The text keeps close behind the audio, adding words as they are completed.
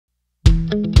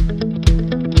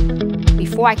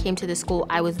before I came to this school,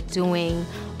 I was doing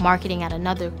marketing at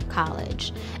another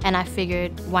college, and I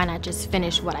figured why not just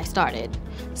finish what I started.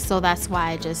 So that's why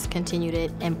I just continued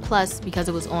it, and plus because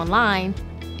it was online,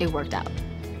 it worked out.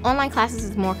 Online classes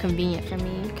is more convenient for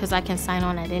me because I can sign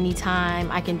on at any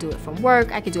time. I can do it from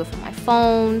work, I can do it from my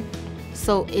phone.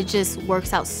 So it just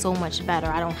works out so much better.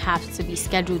 I don't have to be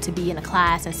scheduled to be in a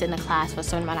class and sit in a class for a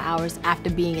certain amount of hours after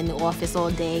being in the office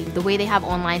all day. The way they have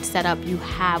online set up, you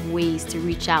have ways to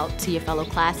reach out to your fellow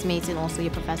classmates and also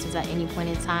your professors at any point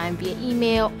in time via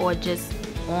email or just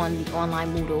on the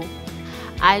online Moodle.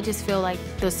 I just feel like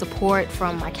the support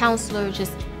from my counselor,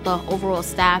 just the overall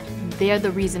staff, they're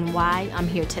the reason why I'm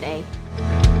here today.